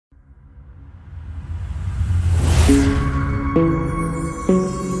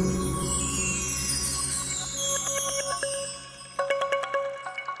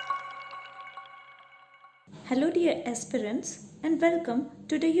aspirants, and welcome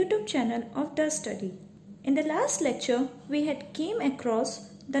to the YouTube channel of The Study. In the last lecture, we had came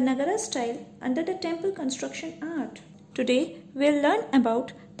across the Nagara style under the temple construction art. Today, we'll learn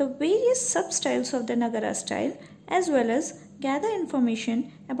about the various sub-styles of the Nagara style as well as gather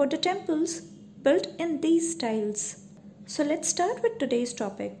information about the temples built in these styles. So let's start with today's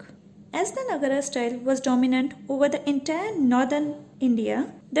topic. As the Nagara style was dominant over the entire northern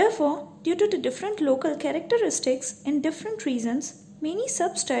India, therefore, due to the different local characteristics in different regions, many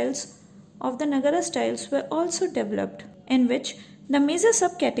sub-styles of the Nagara styles were also developed, in which the major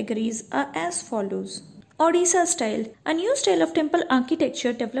subcategories are as follows. Odisha style, a new style of temple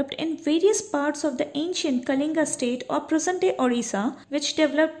architecture developed in various parts of the ancient Kalinga state or present-day Odisha, which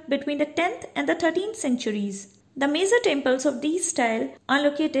developed between the 10th and the 13th centuries. The major temples of this style are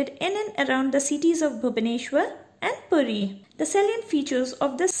located in and around the cities of Bhubaneswar and Puri. The salient features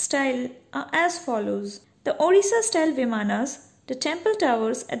of this style are as follows. The Odisha style Vimanas, the temple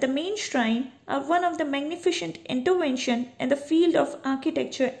towers at the main shrine, are one of the magnificent intervention in the field of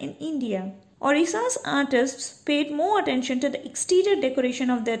architecture in India. Odisha's artists paid more attention to the exterior decoration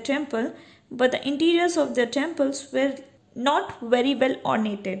of their temple, but the interiors of their temples were not very well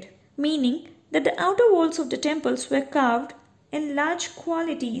ornated, meaning that the outer walls of the temples were carved in large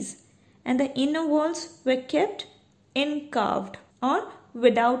quantities and the inner walls were kept incarved or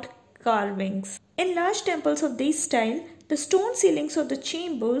without carvings. In large temples of this style, the stone ceilings of the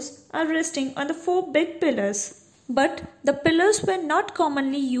chambers are resting on the four big pillars. But the pillars were not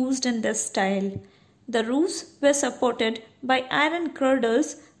commonly used in this style. The roofs were supported by iron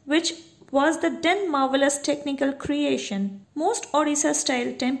girders, which was the then marvelous technical creation. Most Odisha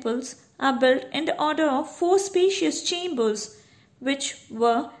style temples are built in the order of four spacious chambers, which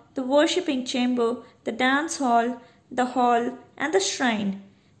were the worshipping chamber, the dance hall, and the shrine,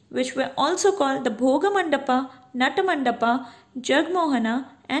 which were also called the Bhoga Mandapa, Nata Mandapa, Jagmohana,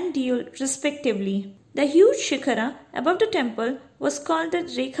 and Dule respectively. The huge shikhara above the temple was called the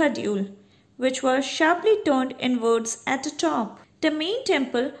Rekha Dule, which was sharply turned inwards at the top. The main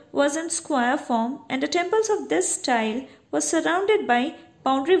temple was in square form, and the temples of this style were surrounded by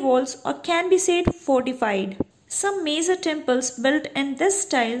boundary walls or can be said fortified. Some major temples built in this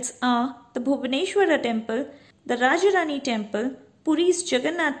styles are the Bhubaneswara temple, the Rajarani temple, Puri's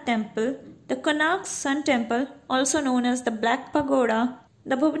Jagannath temple, the Konark's Sun temple, also known as the Black Pagoda,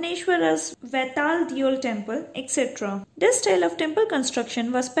 the Bhubaneswara's Vaital Diyol temple, etc. This style of temple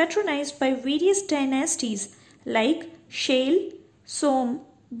construction was patronized by various dynasties like Shail, Som,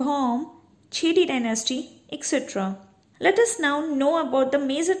 Bhaum, Chedi dynasty, etc. Let us now know about the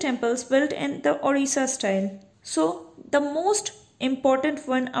major temples built in the Odisha style. So, the most important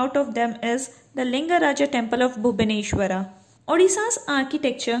one out of them is the Lingaraja temple of Bhubaneswara. Odisha's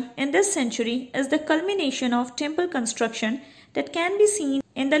architecture in this century is the culmination of temple construction that can be seen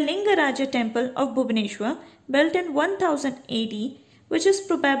in the Lingaraja temple of Bhubaneswar, built in 1000 AD, which is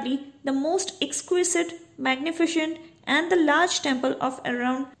probably the most exquisite, magnificent, and the large temple of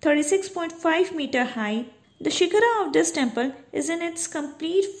around 36.5 meter high. The shikhara of this temple is in its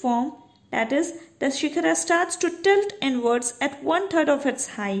complete form, that is, the shikhara starts to tilt inwards at 1/3 of its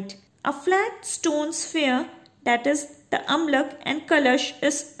height. A flat stone sphere, that is, the amlak and kalash,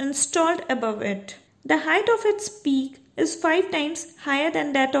 is installed above it. The height of its peak is 5 times higher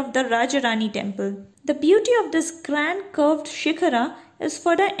than that of the Rajarani temple. The beauty of this grand curved shikhara is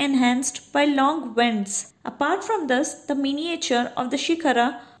further enhanced by long vents. Apart from this, the miniature of the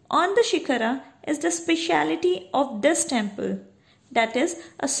shikhara on the shikhara is the speciality of this temple. That is,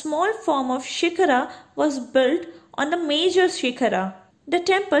 a small form of shikhara was built on the major shikhara. The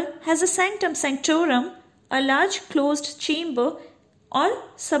temple has a sanctum sanctorum, a large closed chamber or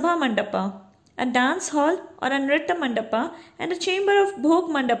sabha mandapa, a dance hall or a nritta mandapa, and a chamber of bhog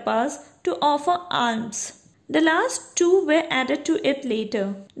mandapas to offer alms. The last two were added to it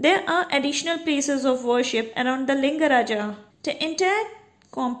later. There are additional places of worship around the Lingaraja. The entire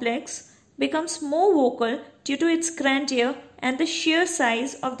complex becomes more vocal due to its grandeur and the sheer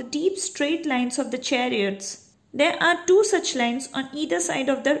size of the deep straight lines of the chariots. There are 2 such lines on either side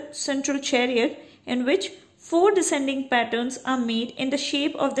of the central chariot, in which 4 descending patterns are made in the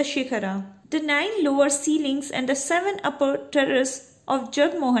shape of the shikhara. The 9 lower ceilings and the 7 upper terraces of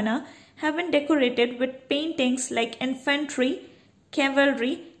Jagmohana have been decorated with paintings like infantry,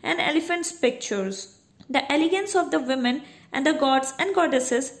 cavalry, and elephants' pictures. The elegance of the women and the gods and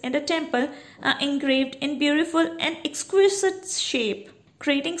goddesses in the temple are engraved in beautiful and exquisite shape.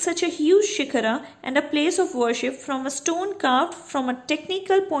 Creating such a huge shikhara and a place of worship from a stone carved from a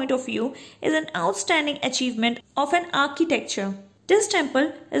technical point of view is an outstanding achievement of an architecture. This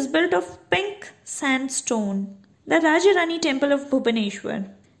temple is built of pink sandstone. The Rajarani Temple of Bhubaneswar.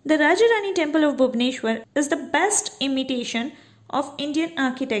 The Rajarani Temple of Bhubaneswar is the best imitation of Indian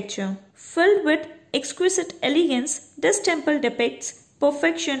architecture. Filled with exquisite elegance, this temple depicts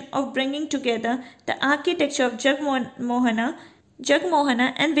perfection of bringing together the architecture of Jagmohana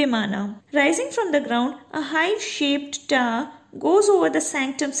and Vimana. Rising from the ground, a hive-shaped tower goes over the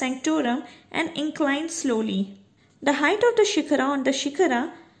sanctum sanctorum and inclines slowly. The height of the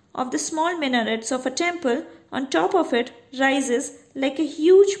shikara of the small minarets of a temple on top of it rises like a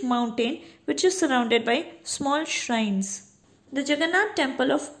huge mountain which is surrounded by small shrines. The Jagannath Temple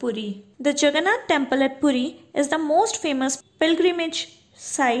of Puri. The Jagannath Temple at Puri is the most famous pilgrimage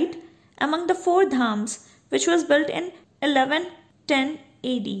site among the four dhams, which was built in 1110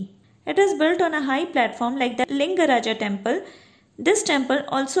 AD. It is built on a high platform like the Lingaraja Temple. This temple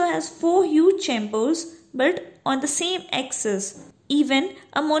also has four huge chambers built on the same axis. Even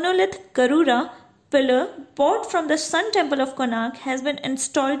a monolith Garuda pillar bought from the Sun Temple of Konark has been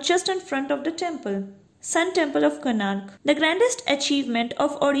installed just in front of the temple. Sun Temple of Konark. The grandest achievement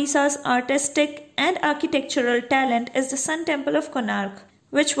of Odisha's artistic and architectural talent is the Sun Temple of Konark,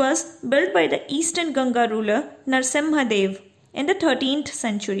 which was built by the Eastern Ganga ruler Narasimhadev in the 13th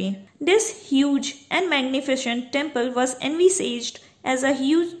century. This huge and magnificent temple was envisaged as a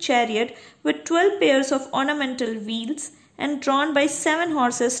huge chariot with 12 pairs of ornamental wheels and drawn by 7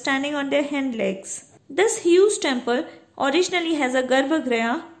 horses standing on their hind legs. This huge temple originally has a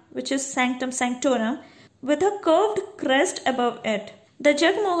Garbhagriha, which is Sanctum Sanctorum, with a curved crest above it. The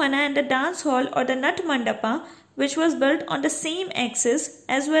Jagmohana and the dance hall or the Nat Mandapa, which was built on the same axis,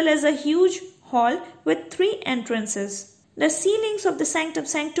 as well as a huge hall with 3 entrances. The ceilings of the Sanctum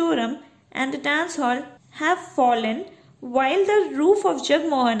Sanctorum and the dance hall have fallen, while the roof of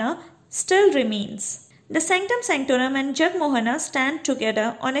Jagmohana still remains. The Sanctum Sanctorum and Jagmohana stand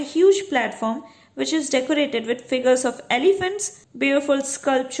together on a huge platform which is decorated with figures of elephants, beautiful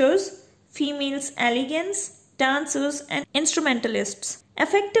sculptures, females elegants, dancers and instrumentalists.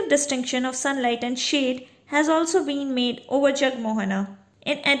 Effective distinction of sunlight and shade has also been made over Jagmohana.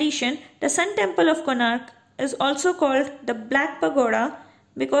 In addition, the Sun Temple of Konark is also called the Black Pagoda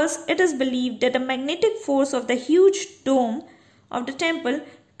because it is believed that the magnetic force of the huge dome of the temple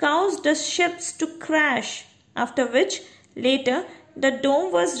caused the ships to crash, after which later the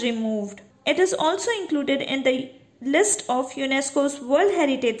dome was removed. It is also included in the list of UNESCO's World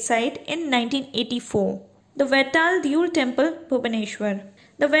Heritage Site in 1984. The Vetal Deul Temple, Bhubaneswar.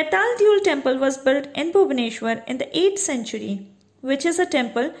 The Vetal Deul Temple was built in Bhubaneswar in the 8th century, which is a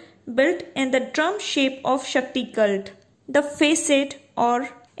temple built in the drum shape of Shakti cult. The facade or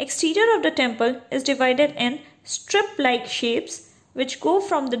exterior of the temple is divided in strip-like shapes which go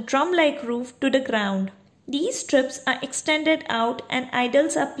from the drum-like roof to the ground. These strips are extended out and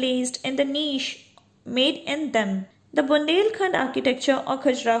idols are placed in the niche made in them. The Bundelkhand architecture or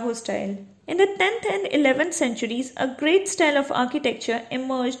Khajuraho style. In the 10th and 11th centuries, a great style of architecture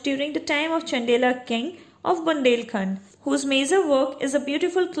emerged during the time of Chandela king of Bundelkhand, whose major work is a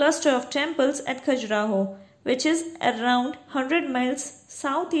beautiful cluster of temples at Khajuraho, which is around 100 miles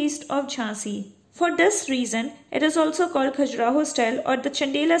southeast of Jhansi. For this reason, it is also called Khajuraho style or the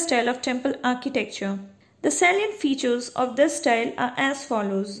Chandela style of temple architecture. The salient features of this style are as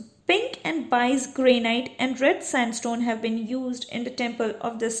follows. Pink and bise granite and red sandstone have been used in the temple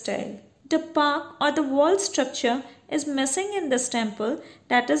of this style. The park or the wall structure is missing in this temple,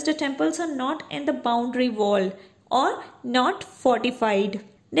 that is, the temples are not in the boundary wall or not fortified.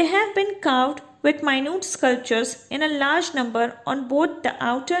 They have been carved with minute sculptures in a large number on both the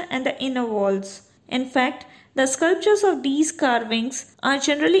outer and the inner walls. In fact, the sculptures of these carvings are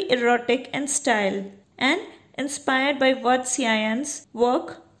generally erotic in style and inspired by Vatsyayan's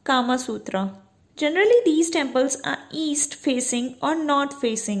work Kama Sutra. Generally, these temples are east facing or north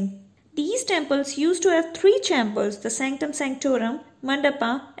facing. These temples used to have 3 chambers, the Sanctum Sanctorum,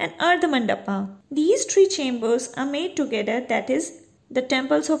 Mandapa and Ardha Mandapa. These 3 chambers are made together, that is, the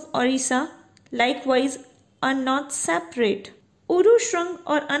temples of Orissa likewise are not separate. Urushrang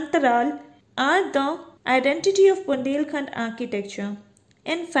or Antaral are the identity of Bundelkhand architecture.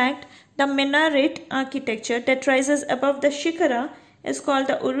 In fact, the minaret architecture that rises above the shikara is called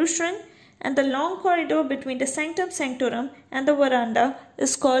the Urushrang, and the long corridor between the Sanctum Sanctorum and the veranda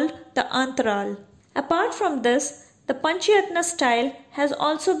is called the Antaral. Apart from this, the Panchayatna style has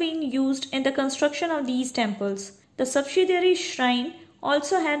also been used in the construction of these temples. The subsidiary shrine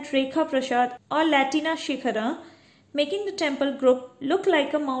also had Rekha Prasad or Latina Shikhara, making the temple group look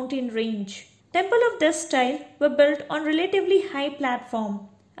like a mountain range. Temples of this style were built on relatively high platform.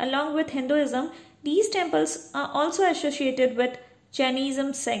 Along with Hinduism, these temples are also associated with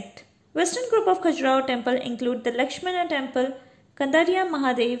Jainism sect. Western group of Khajuraho temple include the Lakshmana temple, Kandariya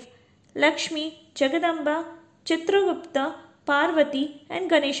Mahadev, Lakshmi, Jagadamba, Chitragupta, Parvati and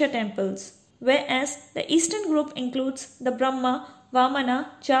Ganesha temples. Whereas the eastern group includes the Brahma, Vamana,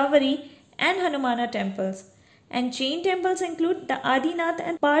 Javari and Hanumana temples. And Jain temples include the Adinath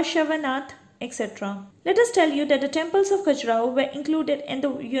and Parshavanath, etc. Let us tell you that the temples of Khajuraho were included in the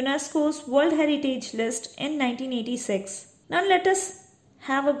UNESCO's World Heritage List in 1986. Now let us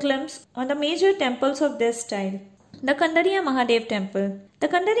have a glimpse on the major temples of this style. The Kandariya Mahadev temple. The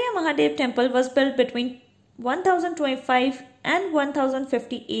Kandariya Mahadev temple was built between 1025 and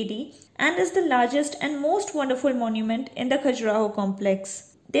 1050 AD and is the largest and most wonderful monument in the Khajuraho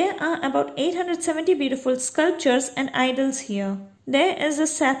complex. There are about 870 beautiful sculptures and idols here. There is a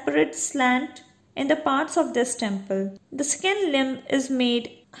separate slant in the parts of this temple. The second limb is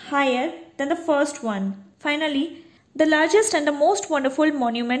made higher than the first one. Finally, the largest and the most wonderful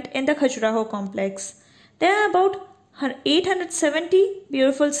monument in the Khajuraho complex. There are about 870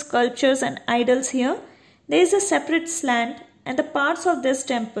 beautiful sculptures and idols here. There is a separate slant and the parts of this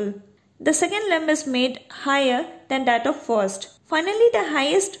temple. The second limb is made higher than that of first. Finally, the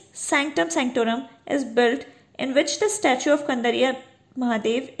highest sanctum sanctorum is built in which the statue of Kandariya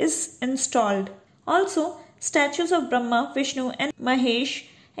Mahadev is installed. Also, statues of Brahma, Vishnu and Mahesh,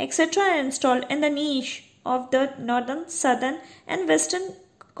 etc. are installed in the niche of the northern, southern and western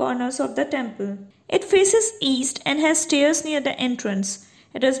corners of the temple. It faces east and has stairs near the entrance.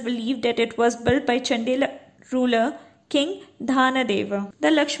 It is believed that it was built by Chandela ruler King Dhanadeva.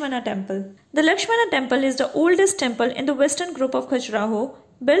 The Lakshmana temple. The Lakshmana temple is the oldest temple in the western group of Khajuraho,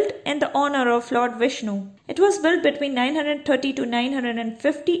 built in the honor of Lord Vishnu. It was built between 930 to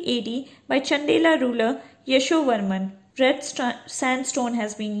 950 AD by Chandela ruler Yashovarman. Red sandstone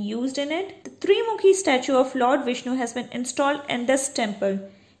has been used in it. The three-mukhi statue of Lord Vishnu has been installed in this temple,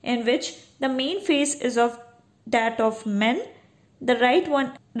 in which the main face is of that of men, the right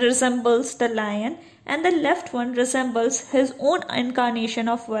one resembles the lion, and the left one resembles his own incarnation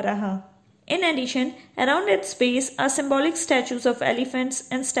of Varaha. In addition, around its base are symbolic statues of elephants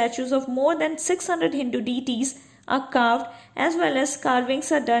and statues of more than 600 Hindu deities are carved, as well as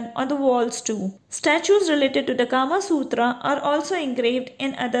carvings are done on the walls too. Statues related to the Kama Sutra are also engraved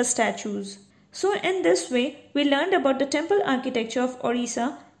in other statues. So in this way, we learned about the temple architecture of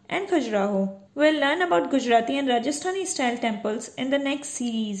Orissa and Khajuraho. We'll learn about Gujarati and Rajasthani style temples in the next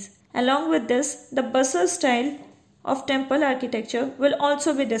series. Along with this, the Basar style of temple architecture will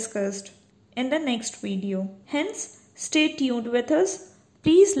also be discussed in the next video. Hence, stay tuned with us.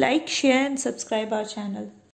 Please like, share and subscribe our channel.